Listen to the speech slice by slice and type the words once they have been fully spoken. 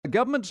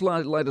Government's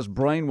latest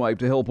brainwave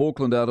to help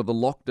Auckland out of the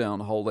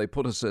lockdown hole they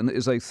put us in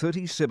is a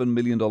 $37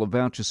 million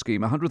voucher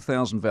scheme,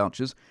 100,000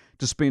 vouchers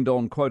to spend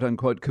on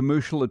quote-unquote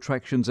commercial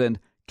attractions and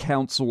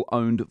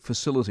council-owned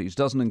facilities.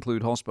 Doesn't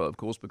include hospital, of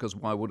course, because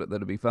why would it?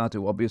 That'd be far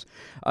too obvious.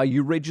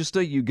 You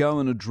register, you go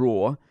in a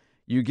draw,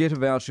 you get a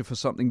voucher for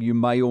something you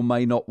may or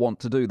may not want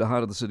to do. The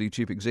Heart of the City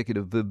Chief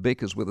Executive, Viv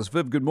Beck, is with us.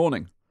 Viv, good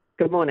morning.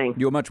 Good morning.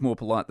 You're much more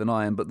polite than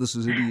I am, but this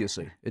is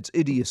idiocy. It's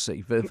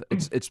idiocy, Viv.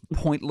 It's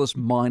pointless,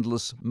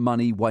 mindless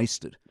money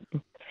wasted.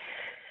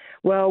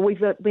 Well, we've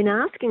been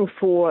asking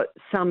for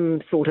some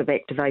sort of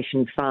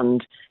activation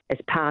fund as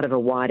part of a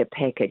wider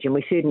package, and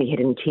we certainly had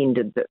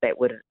intended that that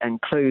would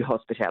include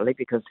hospitality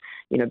because,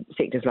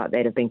 sectors like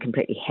that have been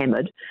completely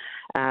hammered.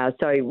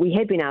 So we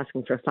had been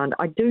asking for a fund.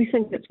 I do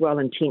think it's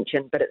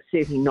well-intentioned, but it's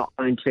certainly not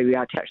going to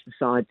touch the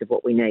sides of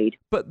what we need.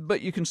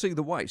 But you can see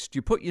the waste.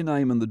 You put your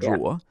name in the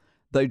drawer. Yeah.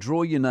 They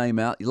draw your name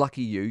out,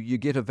 lucky you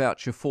get a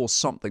voucher for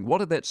something. What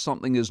if that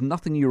something is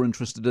nothing you're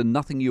interested in,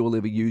 nothing you will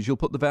ever use? You'll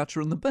put the voucher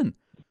in the bin.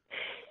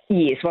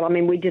 Yes, well, we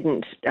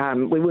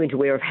weren't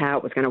aware of how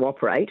it was going to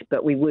operate,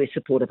 but we were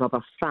supportive of a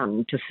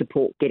fund to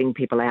support getting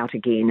people out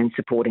again and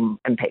supporting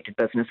impacted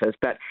businesses.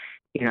 But,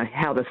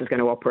 how this is going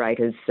to operate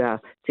is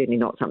certainly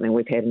not something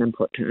we've had an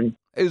input to.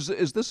 Is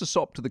this a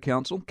sop to the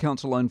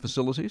council-owned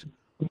facilities?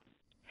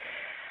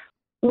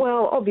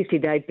 Well, obviously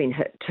they've been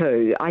hit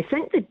too. I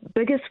think the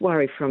biggest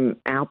worry from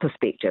our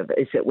perspective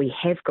is that we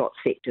have got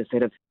sectors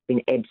that have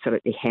been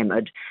absolutely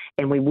hammered,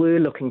 and we were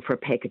looking for a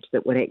package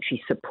that would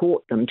actually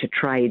support them to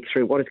trade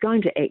through what is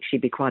going to actually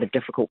be quite a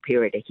difficult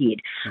period ahead.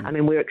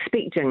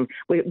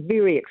 We're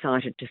very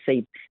excited to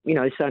see,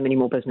 so many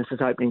more businesses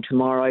opening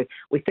tomorrow.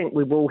 We think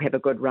we will have a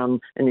good run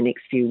in the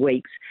next few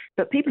weeks,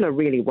 but people are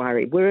really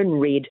worried. We're in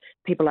red.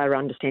 People are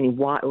understanding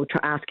why, or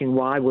asking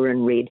why we're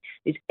in red.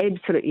 There's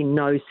absolutely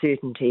no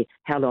certainty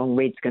how long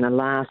red's going to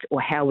last or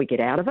how we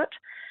get out of it,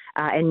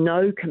 and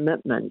no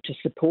commitment to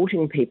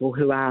supporting people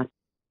who are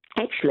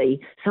actually,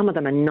 some of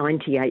them are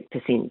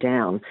 98%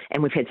 down,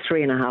 and we've had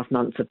 3.5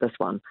 months of this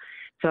one.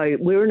 So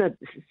we're in a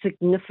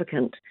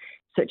significant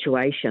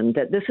situation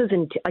that this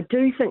isn't. I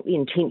do think the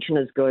intention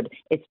is good.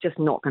 It's just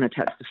not going to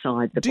touch the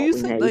sides of what we need.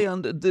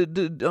 Do you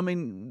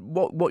think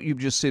what you've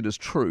just said is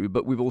true,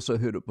 but we've also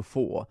heard it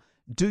before.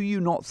 Do you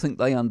not think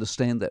they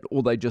understand that,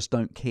 or they just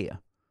don't care?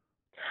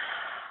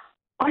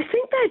 I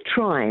think they're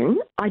trying.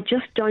 I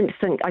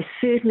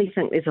certainly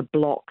think there's a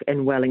block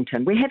in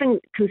Wellington. We're having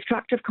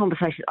constructive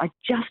conversations. I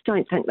just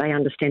don't think they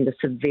understand the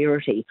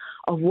severity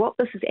of what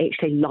this is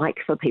actually like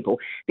for people.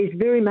 There's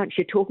very much,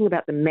 you're talking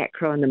about the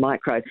macro and the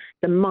micro.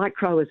 The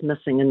micro is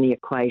missing in the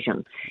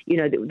equation.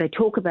 They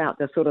talk about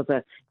the sort of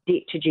the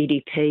debt to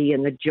GDP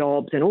and the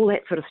jobs and all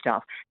that sort of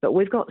stuff, but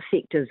we've got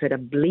sectors that are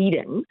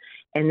bleeding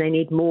and they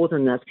need more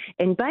than this.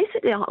 And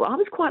basically, I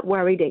was quite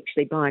worried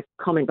actually by a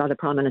comment by the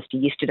Prime Minister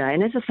yesterday.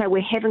 And as I say,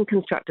 we're having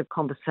constructive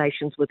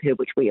conversations with her,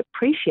 which we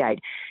appreciate.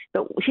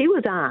 But she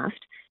was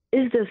asked,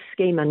 is this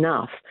scheme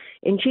enough?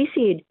 And she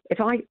said, if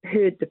I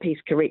heard the piece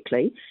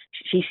correctly,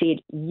 she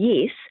said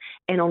yes.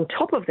 And on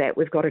top of that,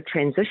 we've got a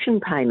transition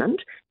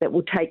payment that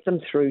will take them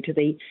through to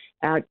the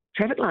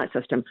traffic light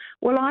system.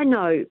 Well, I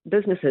know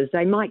businesses,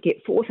 they might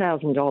get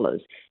 $4,000.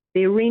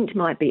 Their rent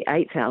might be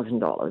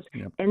 $8,000,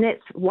 yep. And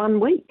that's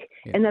 1 week.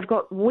 Yep. And they've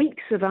got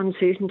weeks of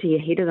uncertainty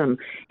ahead of them.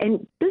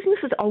 And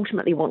businesses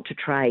ultimately want to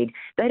trade.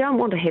 They don't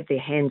want to have their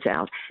hands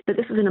out. But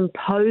this is an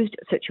imposed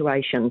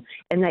situation,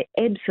 and they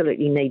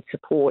absolutely need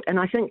support. And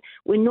I think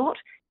we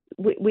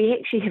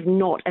actually have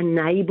not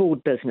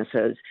enabled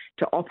businesses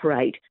to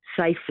operate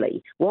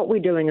safely. What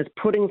we're doing is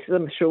putting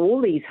them through all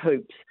these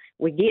hoops.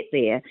 We get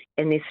there,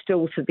 and they're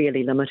still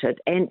severely limited.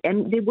 And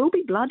there will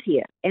be blood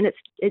here, and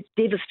it's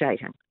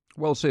devastating.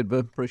 Well said,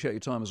 Viv. Appreciate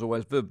your time as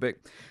always. Viv Beck,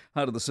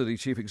 Heart of the City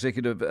Chief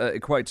Executive,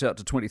 equates out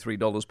to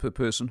 $23 per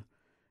person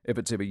if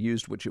it's ever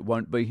used, which it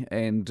won't be.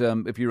 And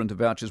if you're into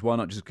vouchers, why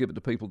not just give it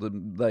to people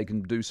that they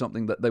can do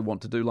something that they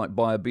want to do, like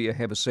buy a beer,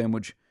 have a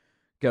sandwich,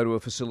 go to a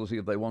facility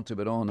if they want to.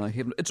 But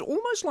it's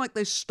almost like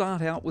they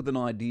start out with an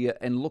idea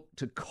and look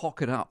to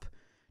cock it up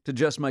to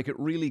just make it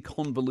really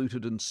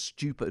convoluted and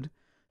stupid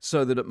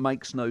so that it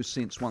makes no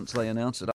sense once they announce it.